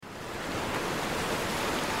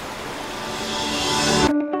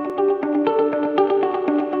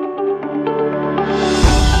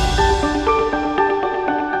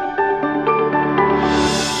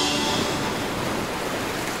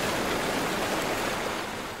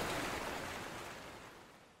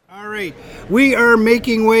right. We are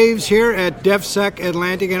making waves here at DefSec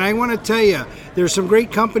Atlantic, and I want to tell you, there's some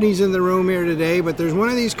great companies in the room here today, but there's one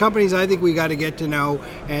of these companies I think we got to get to know,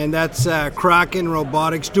 and that's Kraken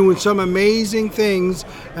Robotics, doing some amazing things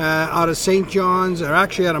out of St. John's, or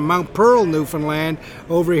actually out of Mount Pearl, Newfoundland,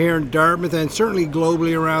 over here in Dartmouth, and certainly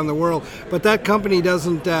globally around the world. But that company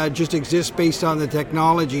doesn't just exist based on the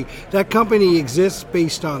technology. That company exists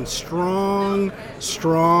based on strong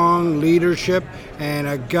leadership and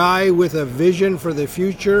a guy with a vision for the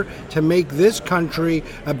future to make this country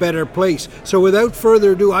a better place. So without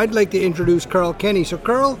further ado, I'd like to introduce Carl Kenny. So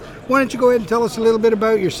Carl, why don't you go ahead and tell us a little bit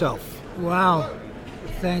about yourself? Wow.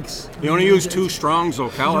 Thanks. You only use two strongs, though,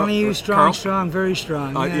 Cal. You only use strong, very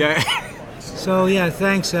strong. Yeah. So,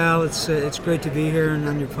 thanks, Al. It's great to be here and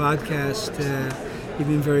on your podcast. You've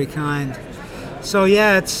been very kind. So,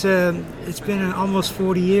 it's been almost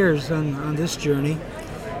 40 years on this journey.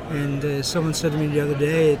 And someone said to me the other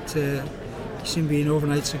day, you seem to be an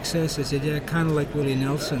overnight success. I said, kind of like Willie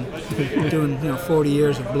Nelson, doing 40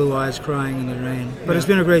 years of blue eyes crying in the rain. But it's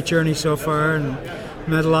been a great journey so far, and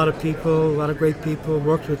met a lot of people, a lot of great people,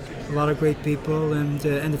 worked with a lot of great people, and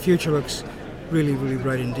the future looks really, really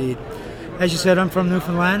bright indeed. As you said, I'm from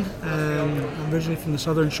Newfoundland. I'm originally from the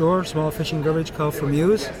Southern Shore, a small fishing village called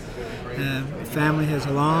Fermuse. Family has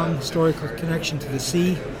a long historical connection to the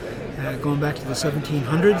sea, going back to the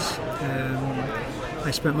 1700s. I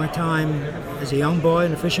spent my time as a young boy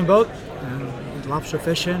in a fishing boat, lobster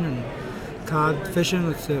fishing and cod fishing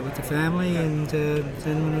with the family, and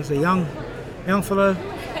then when I was a young fella,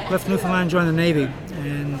 left Newfoundland, joined the Navy,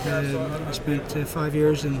 and I spent 5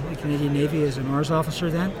 years in the Canadian Navy as a Mars officer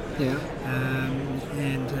then.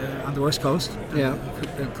 And on the West Coast,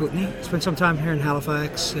 Kootenay. Spent some time here in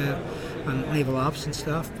Halifax on naval ops and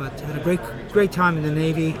stuff, but had a great time in the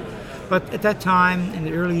Navy. But at that time, in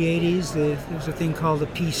the early 80s, there was a thing called the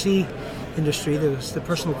PC industry. There was the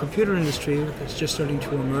personal computer industry that's just starting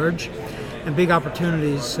to emerge, and big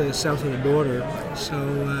opportunities south of the border. So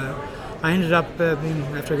I ended up,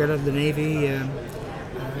 after I got out of the Navy,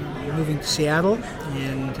 moving to Seattle,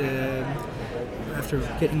 and after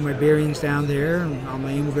getting my bearings down there and all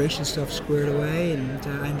my immigration stuff squared away, and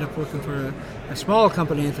I ended up working for a small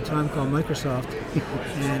company at the time called Microsoft,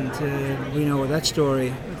 and we know where that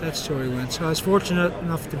story went. So I was fortunate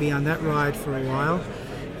enough to be on that ride for a while,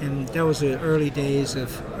 and that was the early days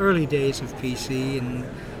of PC and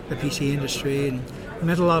the PC industry, and I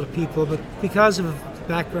met a lot of people. But because of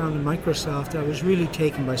background in Microsoft, I was really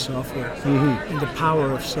taken by software and the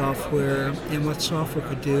power of software and what software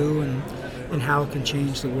could do, and how it can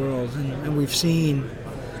change the world. And we've seen,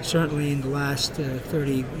 certainly in the last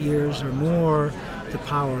 30 years or more, the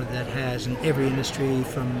power that has in every industry,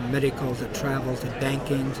 from medical to travel to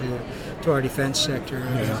banking to our defense sector,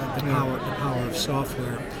 the power of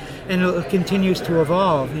software. And it continues to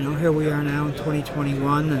evolve. Here we are now in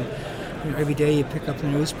 2021, and every day you pick up the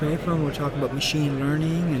newspaper and we're talking about machine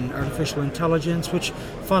learning and artificial intelligence, which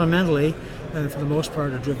fundamentally, for the most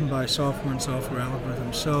part, are driven by software and software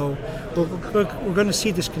algorithms. So we're going to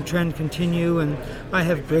see this trend continue, and I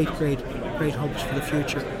have great hopes for the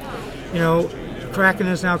future. Kraken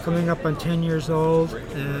is now coming up on 10 years old.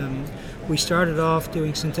 We started off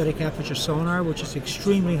doing synthetic aperture sonar, which is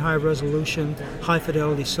extremely high resolution, high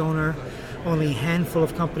fidelity sonar. Only a handful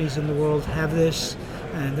of companies in the world have this,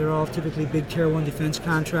 and they're all typically big Tier 1 defense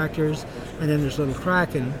contractors, and then there's little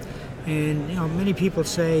Kraken. And many people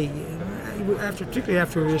say, particularly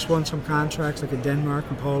after we just won some contracts like in Denmark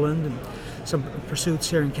and Poland, and some pursuits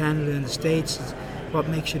here in Canada and the States, is what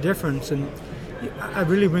makes you different. And I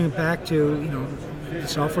really bring it back to the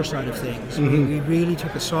software side of things. We really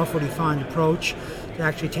took a software-defined approach to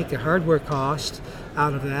actually take the hardware cost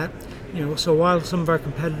out of that. So while some of our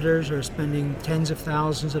competitors are spending tens of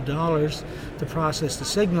thousands of dollars to process the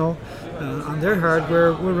signal on their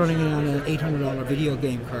hardware, we're running it on an $800 video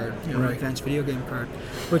game card, advanced video game card,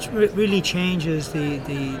 which really changes the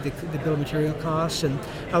bill of material costs and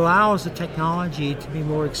allows the technology to be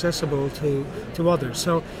more accessible to others.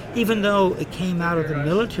 So even though it came out of the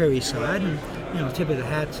military side, and tip of the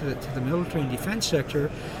hat to the military and defense sector,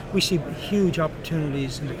 we see huge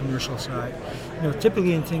opportunities in the commercial side.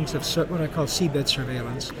 Typically in things of what I call seabed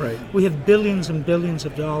surveillance. Right. We have billions and billions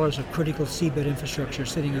of dollars of critical seabed infrastructure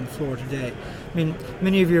sitting on the floor today. I mean,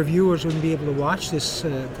 many of your viewers wouldn't be able to watch this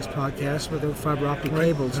podcast without fiber optic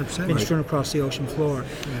cables being strewn across the ocean floor.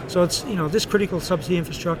 Yeah. So it's this critical subsea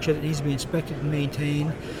infrastructure that needs to be inspected and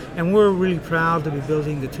maintained, and we're really proud to be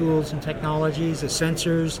building the tools and technologies, the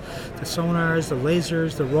sensors, the sonars, the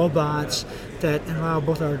lasers, the robots that allow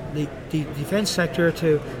both the defense sector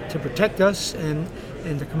to protect us and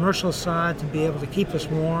and the commercial side to be able to keep us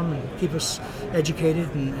warm and keep us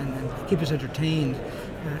educated and keep us entertained.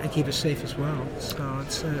 And keep us safe as well. So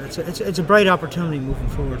it's a bright opportunity moving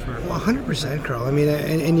forward for Well, 100%, Carl. I mean,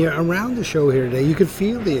 and you're around the show here today. You can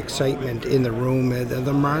feel the excitement in the room.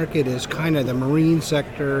 The market is the marine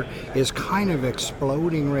sector is kind of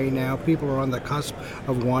exploding right now. People are on the cusp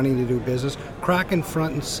of wanting to do business. Kraken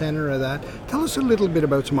front and center of that. Tell us a little bit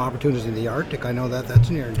about some opportunities in the Arctic. I know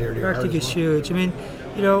that's near and dear to your heart. Arctic is huge. I mean,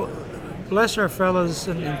 bless our fellows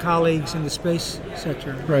and colleagues in the space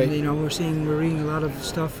sector. Right. And, we're reading a lot of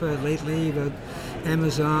stuff lately about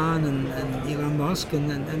Amazon and Elon Musk,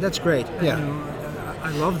 and that's great. Yeah.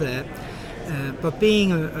 I love that. But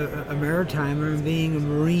being a maritimer and being a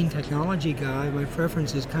marine technology guy, my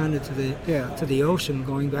preference is kind of to the ocean,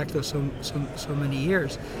 going back to so many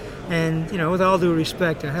years. And with all due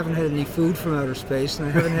respect, I haven't had any food from outer space, and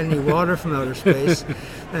I haven't had any water from outer space.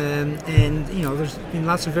 And there's been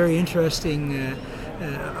lots of very interesting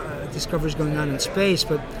discoveries going on in space.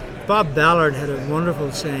 But Bob Ballard had a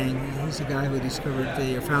wonderful saying. He's the guy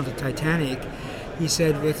who founded Titanic. He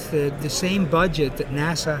said, with the same budget that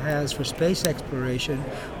NASA has for space exploration,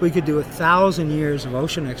 we could do 1,000 years of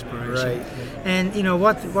ocean exploration. Right. And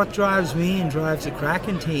what drives me and drives the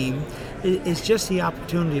Kraken team is just the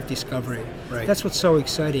opportunity of discovery. Right. That's what's so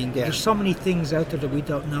exciting. Yeah. There's so many things out there that we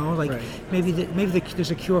don't know. Like maybe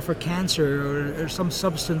there's a cure for cancer, or some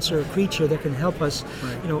substance or a creature that can help us,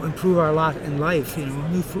 improve our lot in life.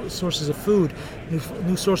 New sources of food,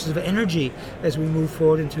 new sources of energy as we move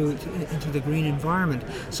forward into the green environment.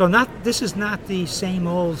 So this is not the same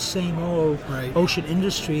old ocean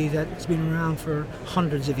industry that's been around for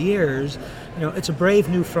hundreds of years. It's a brave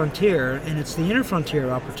new frontier, and it's the inner frontier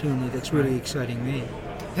opportunity that's really exciting me.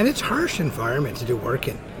 And it's harsh environment to do work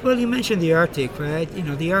in. Well, you mentioned the Arctic, right?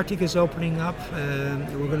 The Arctic is opening up.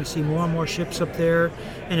 We're going to see more and more ships up there.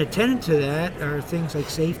 And attendant to that are things like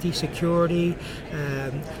safety, security.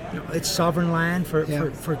 It's sovereign land for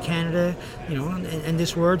Canada. And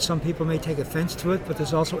this word, some people may take offense to it, but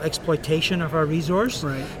there's also exploitation of our resource.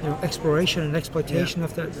 Right. Exploration and exploitation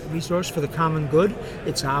of the resource for the common good.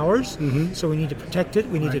 It's ours. Mm-hmm. So we need to protect it.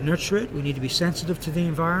 We need to nurture it. We need to be sensitive to the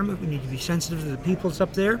environment. We need to be sensitive to the peoples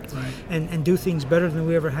up there, and do things better than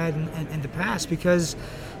we ever had in the past, because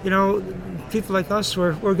people like us,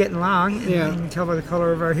 we're getting along, and you can tell by the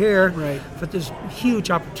color of our hair. Right. But there's huge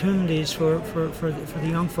opportunities for the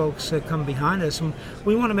young folks that come behind us, and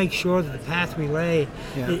we want to make sure that the path we lay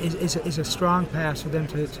is a strong path for them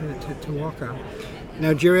to walk on.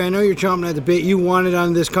 Now, Jerry, I know you're chomping at the bit. You wanted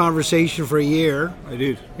on this conversation for a year. I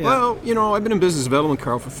did. Yeah. Well, I've been in business development,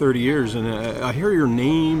 Carl, for 30 years, and I hear your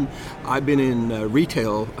name. I've been in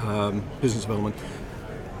retail business development.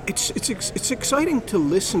 It's exciting to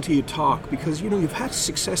listen to you talk, because you've had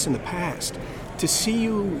success in the past. To see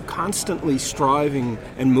you constantly striving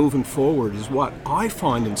and moving forward is what I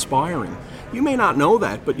find inspiring. You may not know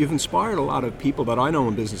that, but you've inspired a lot of people that I know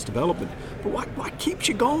in business development. But what keeps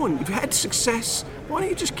you going? You've had success. Why don't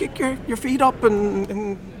you just kick your feet up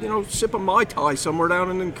and sip a Mai Tai somewhere down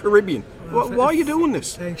in the Caribbean? Why are you doing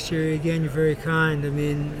this? Thanks, Jerry. Again, you're very kind. I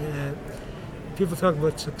mean, people talk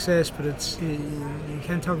about success, but you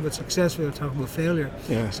can't talk about success without talking about failure.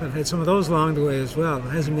 Yeah. So I've had some of those along the way as well. It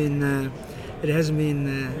hasn't been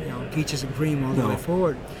peaches and cream all the way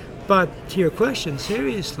forward. But to your question,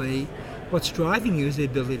 seriously, what's driving you is the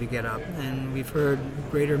ability to get up. And we've heard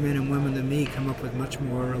greater men and women than me come up with much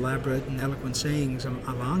more elaborate and eloquent sayings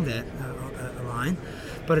along that line.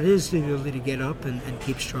 But it is the ability to get up and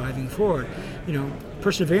keep striving forward.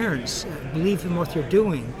 Perseverance, believe in what you're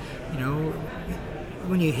doing.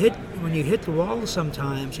 When you hit the wall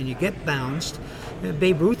sometimes and you get bounced,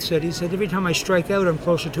 Babe Ruth said, every time I strike out, I'm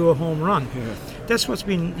closer to a home run. Yeah. That's what's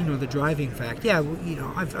been, the driving fact. Yeah,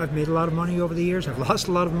 I've made a lot of money over the years. I've lost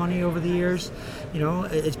a lot of money over the years.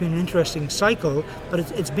 It's been an interesting cycle, but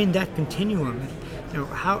it's been that continuum.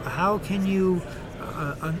 How can you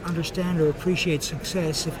understand or appreciate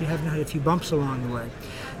success if you haven't had a few bumps along the way?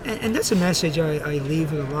 And that's a message I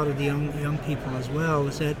leave with a lot of the young people as well,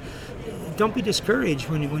 is that don't be discouraged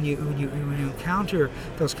when you encounter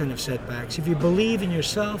those kind of setbacks. If you believe in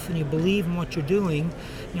yourself and you believe in what you're doing,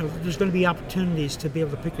 there's going to be opportunities to be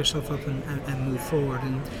able to pick yourself up and move forward.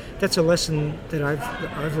 And that's a lesson that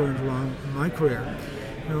I've learned along my career.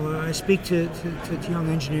 I speak to young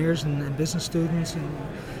engineers and business students and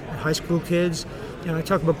high school kids. I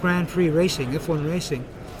talk about Grand Prix racing, F1 racing.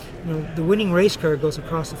 The winning race car goes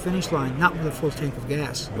across the finish line not with a full tank of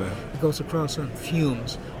gas. Right. It goes across on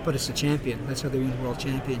fumes, but it's the champion. That's how they win world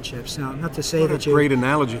championships. Now, not to say that you... Great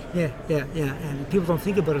analogy. Yeah. And people don't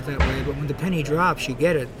think about it that way, but when the penny drops, you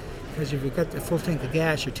get it. because if you've got the full tank of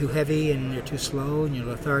gas, you're too heavy and you're too slow and you're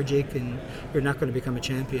lethargic and you're not going to become a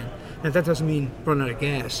champion. Now that doesn't mean run out of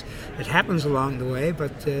gas. It happens along the way,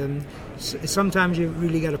 but sometimes you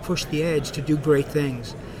really got to push the edge to do great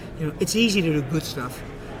things. It's easy to do good stuff.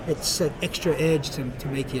 It's that extra edge to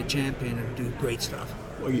make you a champion and do great stuff.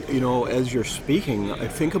 Well, as you're speaking, I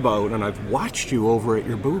think about, and I've watched you over at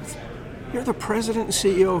your booth. You're the president and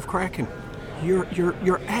CEO of Kraken. You're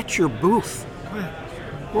at your booth.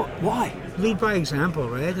 Well, why? Lead by example,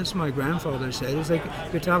 right? That's what my grandfather said. It's like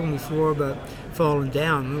you're talking before about falling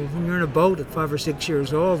down. When you're in a boat at 5 or 6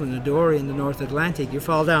 years old in a dory in the North Atlantic, you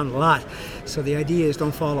fall down a lot. So the idea is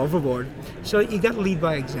don't fall overboard. So you got to lead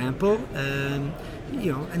by example. And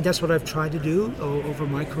that's what I've tried to do over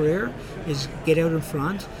my career, is get out in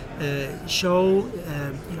front, show,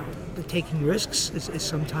 that taking risks is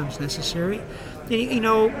sometimes necessary.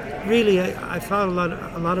 Really, I thought a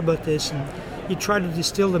lot about this, and you try to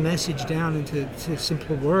distill the message down into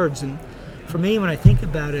simple words. And for me, when I think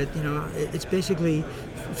about it, it's basically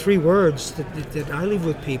 3 words that I leave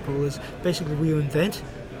with people. Is basically you invent,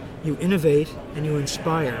 you innovate, and you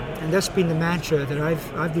inspire. And that's been the mantra that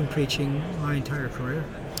I've been preaching my entire career.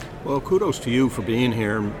 Well, kudos to you for being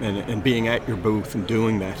here and being at your booth and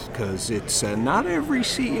doing that, because it's not every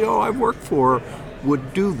CEO I've worked for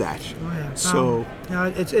would do that. Oh, yeah. So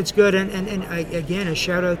it's good, and again, a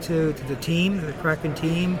shout out to the team, the Kraken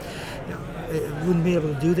team. Wouldn't be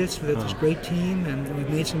able to do this without this great team, and we've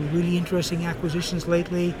made some really interesting acquisitions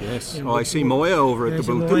lately. Yes. I see Moya over at the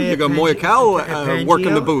booth too. You got Moya Cal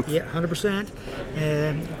working the booth. Yeah, 100%.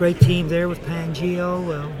 Great team there with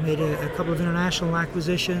Pangeo. Made a couple of international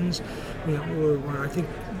acquisitions. We're I think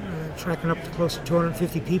tracking up to close to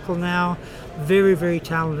 250 people now. Very, very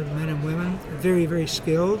talented men and women. Very, very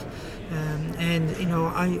skilled.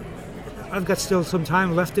 I've got still some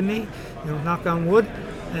time left in me. Knock on wood.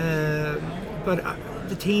 But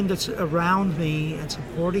the team that's around me and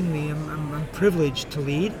supporting me, I'm privileged to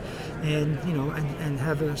lead, and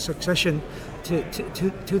have a succession to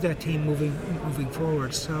that team moving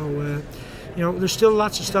forward. So there's still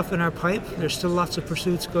lots of stuff in our pipe. There's still lots of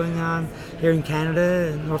pursuits going on here in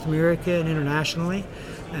Canada, and North America, and internationally.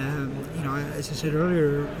 As I said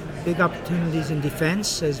earlier, big opportunities in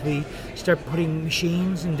defense as we start putting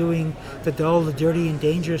machines and doing the dull, the dirty, and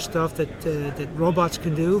dangerous stuff that robots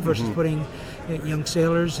can do versus putting young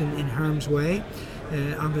sailors in harm's way.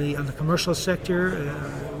 On the commercial sector,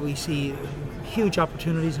 we see huge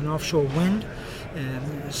opportunities in offshore wind,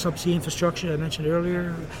 subsea infrastructure I mentioned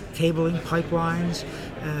earlier, cabling, pipelines,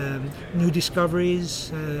 new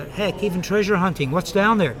discoveries, heck, even treasure hunting. What's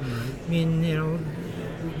down there? I mean,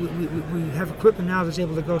 we have equipment now that's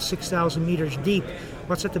able to go 6,000 meters deep.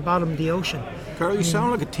 What's at the bottom of the ocean? Carl, you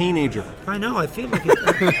sound like a teenager. I know. I feel like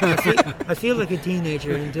I feel like a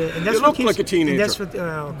teenager, and that's you what look keeps, like a teenager. And that's what.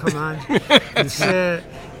 Oh, come on.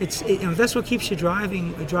 That's what keeps you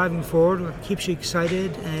driving forward. What keeps you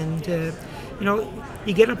excited, and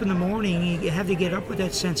you get up in the morning. You have to get up with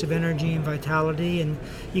that sense of energy and vitality, and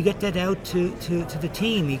you get that out to the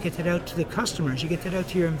team. You get that out to the customers. You get that out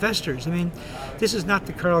to your investors. I mean, this is not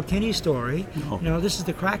the Carl Kinney story. No. This is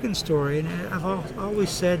the Kraken story, and I've always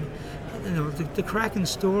said, the Kraken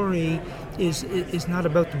story is not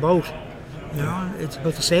about the boat. It's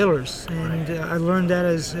about the sailors, and I learned that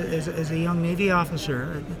as a young Navy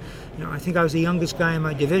officer. I think I was the youngest guy in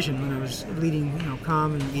my division when I was leading,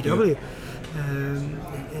 COM and EW.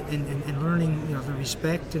 And learning the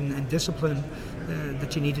respect and discipline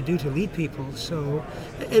that you need to do to lead people. So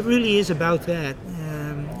it really is about that.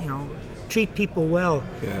 Treat people well.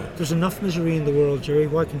 Yeah. There's enough misery in the world, Jerry.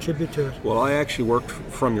 Why contribute to it? Well, I actually worked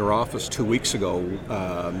from your office 2 weeks ago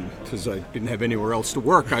because I didn't have anywhere else to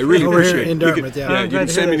work. I really appreciate it. In Dartmouth, you can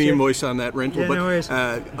send me an invoice on that rental. Yeah, but no worries.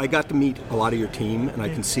 I got to meet a lot of your team, and I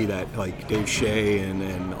can see that, like Dave Shea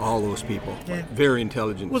and all those people. Yeah. Very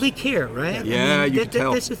intelligent. Well, they care, right? Yeah, you can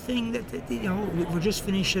tell. That's the thing that we're just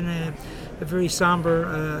finishing a very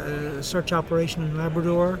somber search operation in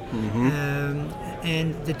Labrador,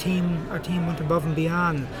 and our team went above and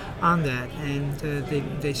beyond on that, and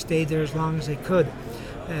they stayed there as long as they could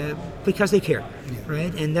because they care,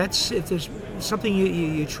 right? And that's, if there's something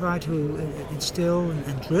you try to instill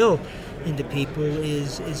and drill into people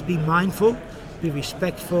is be mindful, be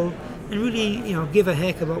respectful, and really give a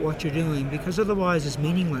heck about what you're doing, because otherwise it's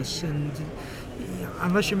meaningless, and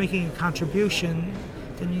unless you're making a contribution,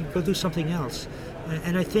 then you go do something else.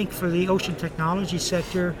 And I think for the ocean technology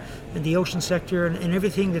sector and the ocean sector and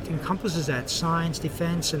everything that encompasses that, science,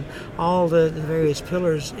 defense, and all the various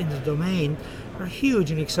pillars in the domain, are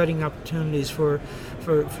huge and exciting opportunities for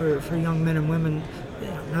young men and women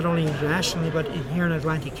not only internationally but here in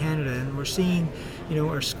Atlantic Canada. And we're seeing,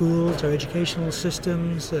 our schools, our educational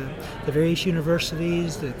systems, the various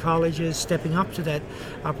universities, the colleges stepping up to that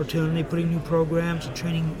opportunity, putting new programs and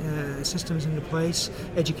training systems into place,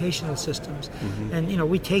 educational systems. Mm-hmm. And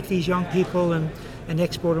we take these young people and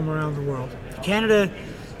export them around the world. Canada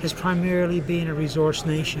has primarily been a resource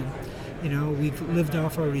nation. We've lived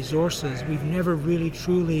off our resources. We've never really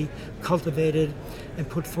truly cultivated and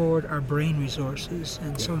put forward our brain resources.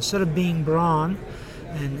 And so instead of being brawn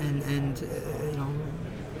and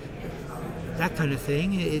that kind of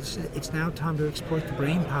thing, it's now time to exploit the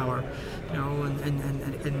brain power,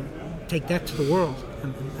 and take that to the world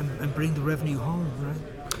and bring the revenue home, right?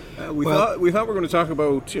 We thought we were going to talk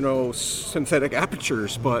about synthetic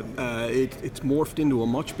apertures, but it's morphed into a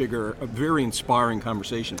much bigger, a very inspiring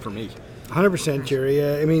conversation for me. 100%, Jerry.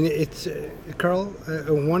 It's Carl,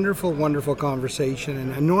 a wonderful, wonderful conversation,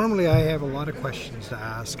 and normally I have a lot of questions to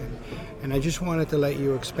ask, and I just wanted to let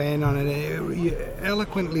you expand on it. You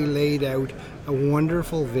eloquently laid out a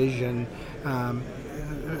wonderful vision,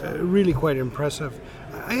 really quite impressive.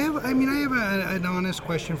 I have an honest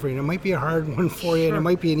question for you. It might be a hard one for you, and it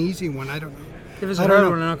might be an easy one. I don't know. If it's a hard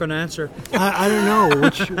one, I'm not going to answer. I don't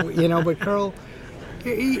know but Carl,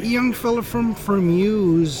 young fella from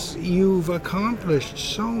Muse, you've accomplished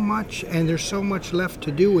so much, and there's so much left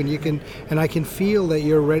to do, and I can feel that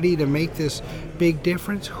you're ready to make this big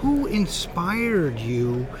difference. Who inspired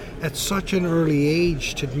you at such an early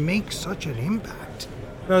age to make such an impact?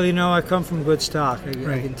 Well, I come from good stock. I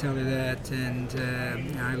can tell you that,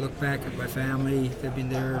 and I look back at my family. They've been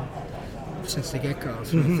there since the get-go,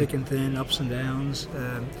 through thick and thin, ups and downs.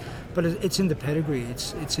 But it's in the pedigree.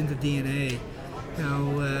 It's in the DNA.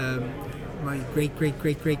 My great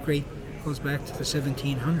goes back to the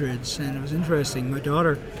 1700s, and it was interesting. My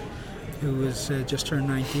daughter, who was just turned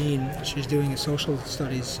 19, she's doing a social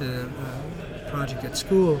studies project at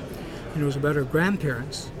school, and it was about her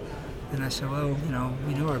grandparents. And I said, well,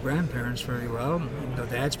 we know our grandparents very well. Even though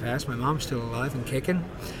Dad's passed, my mom's still alive and kicking.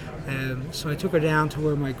 So I took her down to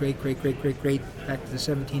where my great back to the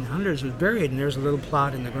 1700s was buried, and there's a little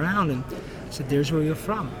plot in the ground, and I said, there's where you're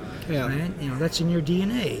from. Yeah. Right? That's in your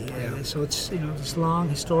DNA. Yeah. So it's, this long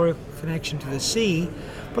historical connection to the sea,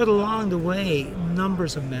 but along the way,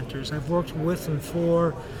 numbers of mentors. I've worked with and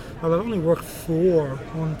for, I've only worked for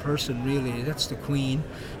one person, really. That's the Queen.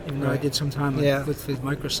 Even though I did some time with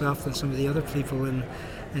Microsoft and some of the other people and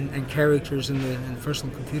characters in the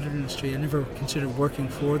personal computer industry. I never considered working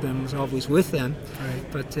for them. I was always with them. Right.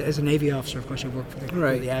 But as a Navy officer, of course, I worked for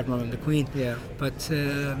the Admiral and the Queen. Yeah. But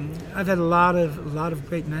I've had a lot of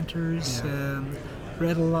great mentors.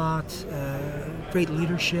 Read a lot. Great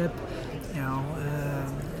leadership.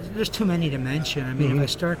 There's too many to mention. If I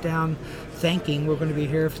start down thanking, we're going to be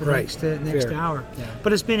here for the next hour. Yeah.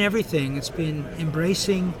 But it's been everything. It's been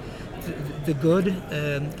embracing the good,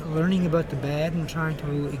 learning about the bad and trying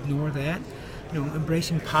to ignore that,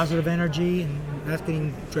 embracing positive energy and not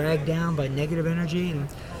getting dragged down by negative energy, and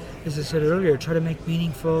as I said earlier, try to make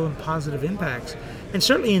meaningful and positive impacts. And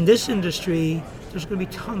certainly in this industry, there's going to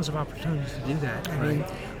be tons of opportunities to do that. I mean,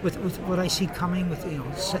 with what I see coming, with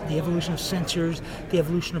the evolution of sensors, the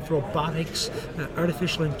evolution of robotics,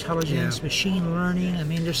 artificial intelligence, machine learning.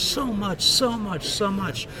 There's so much to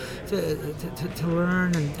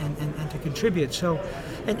learn and to contribute. So,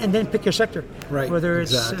 and then pick your sector, whether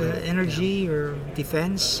it's energy or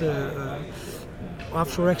defense.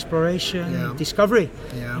 Offshore exploration, discovery.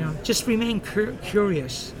 Yeah. Just remain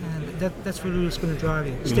curious, and that's really what's going to drive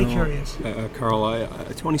you. Stay curious. Carl,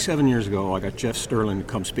 27 years ago, I got Jeff Sterling to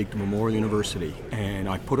come speak to Memorial University, and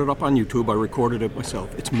I put it up on YouTube. I recorded it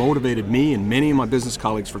myself. It's motivated me and many of my business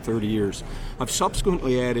colleagues for 30 years. I've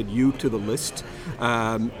subsequently added you to the list.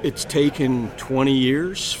 It's taken 20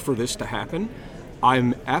 years for this to happen.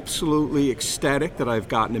 I'm absolutely ecstatic that I've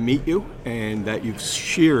gotten to meet you and that you've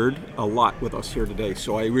shared a lot with us here today.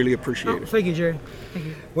 So I really appreciate it. Thank you, Jerry. Thank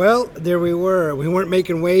you. Well, there we were. We weren't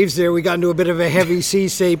making waves there. We got into a bit of a heavy sea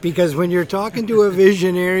state, because when you're talking to a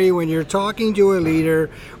visionary, when you're talking to a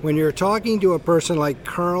leader, when you're talking to a person like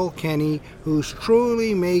Carl Kenny, who's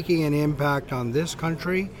truly making an impact on this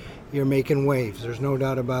country, you're making waves. There's no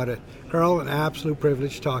doubt about it. Carl, an absolute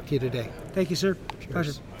privilege to talk to you today. Thank you, sir. Cheers.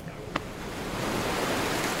 Pleasure.